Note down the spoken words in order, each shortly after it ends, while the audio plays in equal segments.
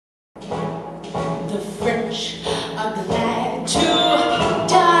The French are glad to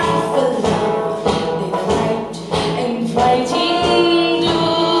die for love. They fight and fighting do.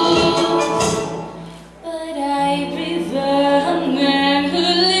 But I prefer a man who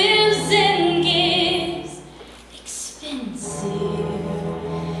lives and gives expensive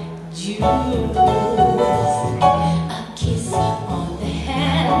dues. A kiss on the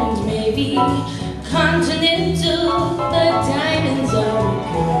hand, maybe continental. The diamonds are a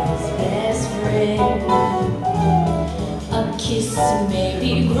girl's best friend. A kiss may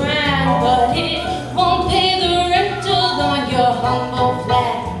be grand, but it won't pay the rental on your humble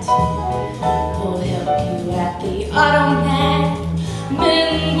flat. We'll help you at the automat.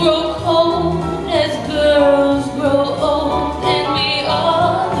 Men grow cold as girls grow old, and we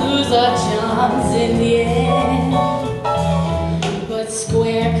all lose our charms in the end. But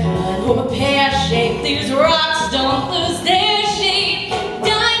square cut or pear shape, these rocks don't lose their shape.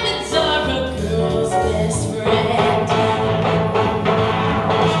 Diamonds are a girl's best friend.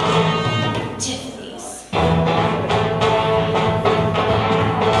 Tiffany's,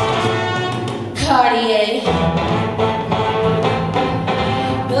 Cartier,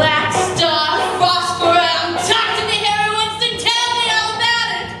 Black Star, Frost Brown. Talk to me, Harry Winston, tell me all about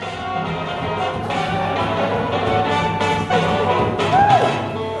it.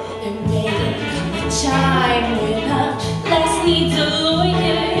 And maybe the time when a lass needs a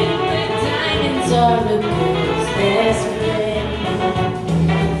lawyer, but diamonds are a girl's best friend.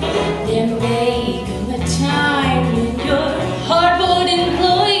 There may come a time when your hardboiled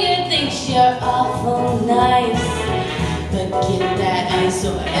employer thinks you're awful nice, but get that ice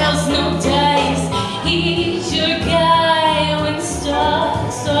or else no dice. He's your guy when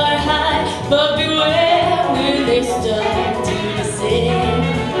stocks are high, but beware when they start to descend.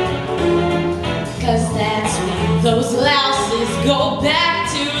 'Cause that's when those louses go back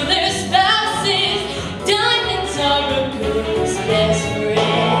to their spouses. Diamonds are a girl's best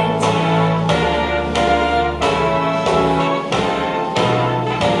friend.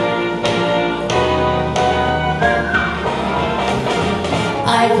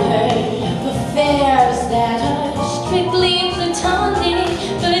 I've heard of affairs that are strictly platonic,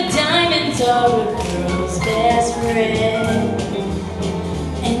 but diamonds are a girl's best friend.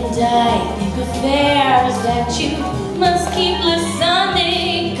 And I think affairs that you must keep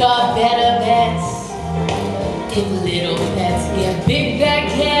platonic are better bets. If little pets get big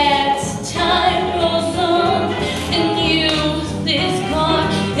baguettes, time rolls on and youth is gone,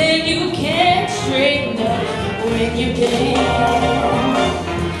 and you can't straighten up when you can.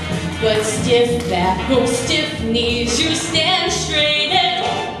 But stiff back or stiff knees, you stand straight at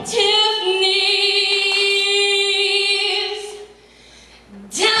Tiffany's.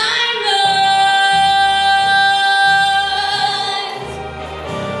 Diamonds,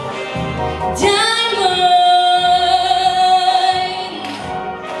 diamonds.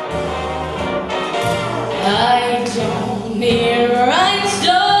 I don't mean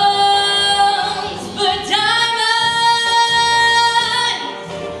rhinestones, but diamonds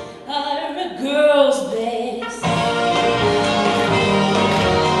are a girl's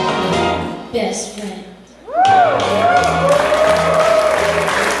best friend.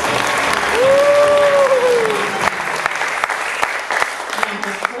 And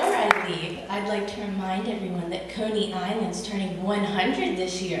before I leave, I'd like to remind everyone that Coney Island's turning 100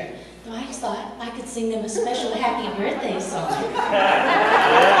 this year. So I just thought I could sing them a special happy birthday song.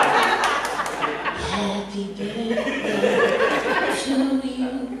 Happy birthday to you.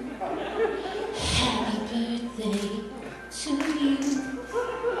 Happy birthday to you.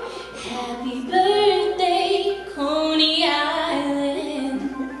 Happy birthday, Coney Island.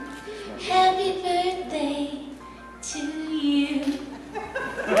 Happy birthday to you.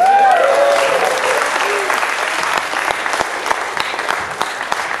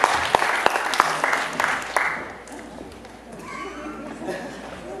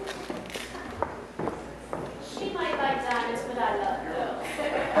 She might like diamonds, but I love girls.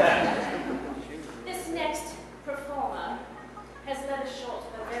 This next performer has led a short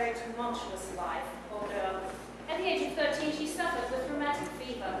but very tumultuous life, although at the age of 13 she suffered with rheumatic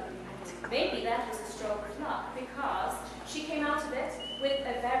fever. Maybe that was a stroke of luck, because she came out of it with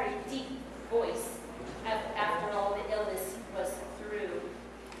a very deep voice after all the illness was through.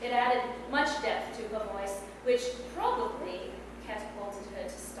 It added much depth to her voice, which probably catapulted her to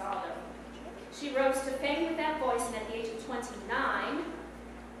stardom. She rose to fame with that voice, and at the age of 29,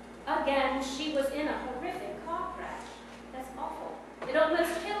 again, she was in a horrific car crash. That's awful. It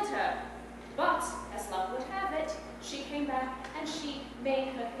almost killed her. But, as luck would have it, she came back and she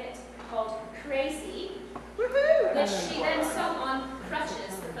made her hit called Crazy, which she then sung on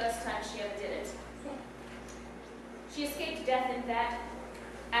crutches the first time death in that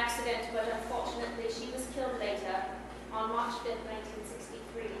accident, but unfortunately she was killed later on March 5th,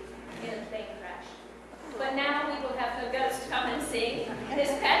 1963 in a plane crash. But now we will have her ghost come and sing. Miss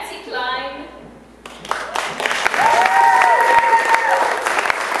Patsy Cline.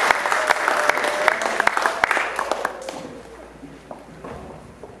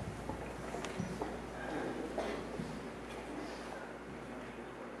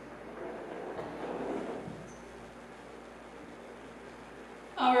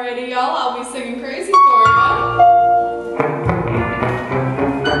 Alrighty, y'all, I'll be singing Crazy for you.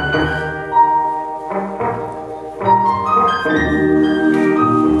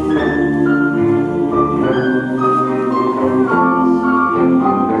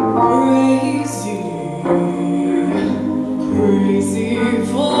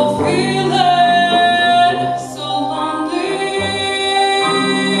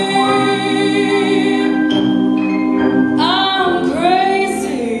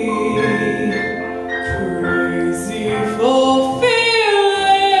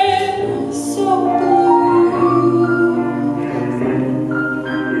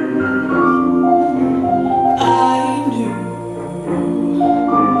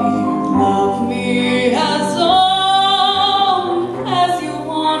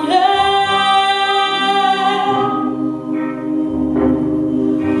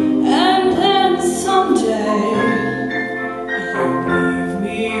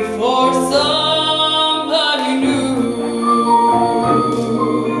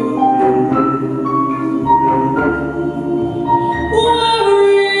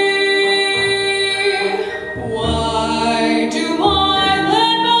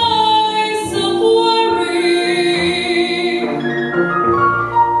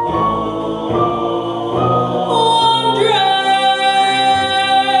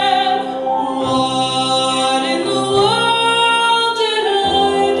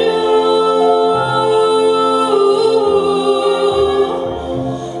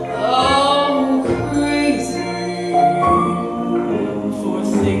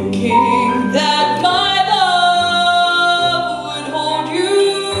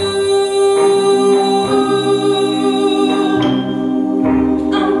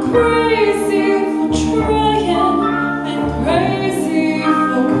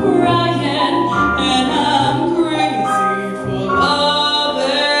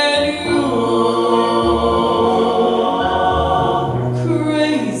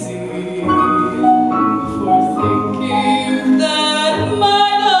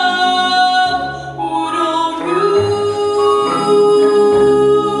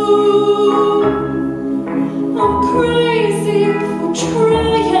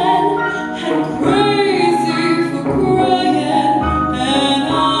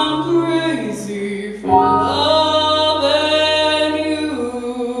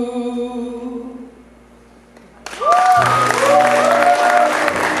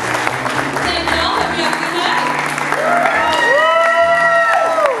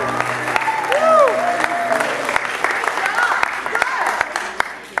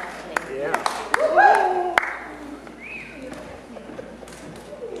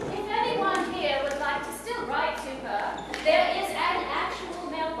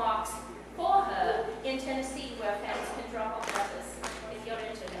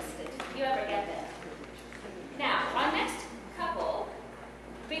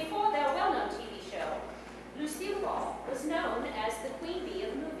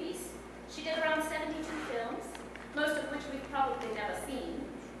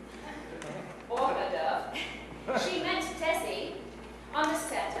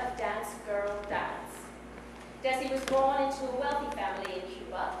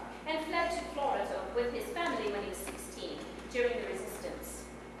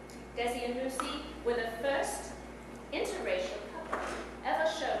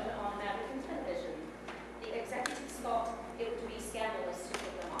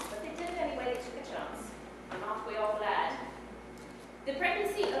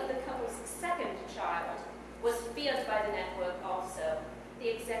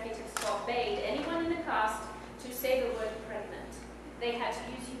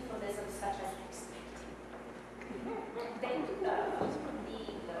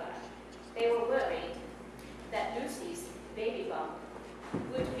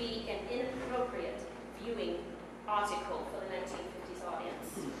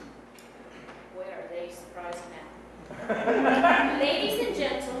 Ladies and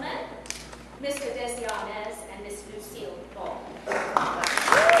gentlemen, Mr. Desi Arnaz and Miss Lucille Ball.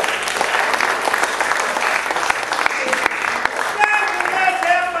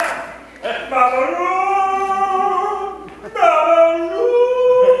 Mama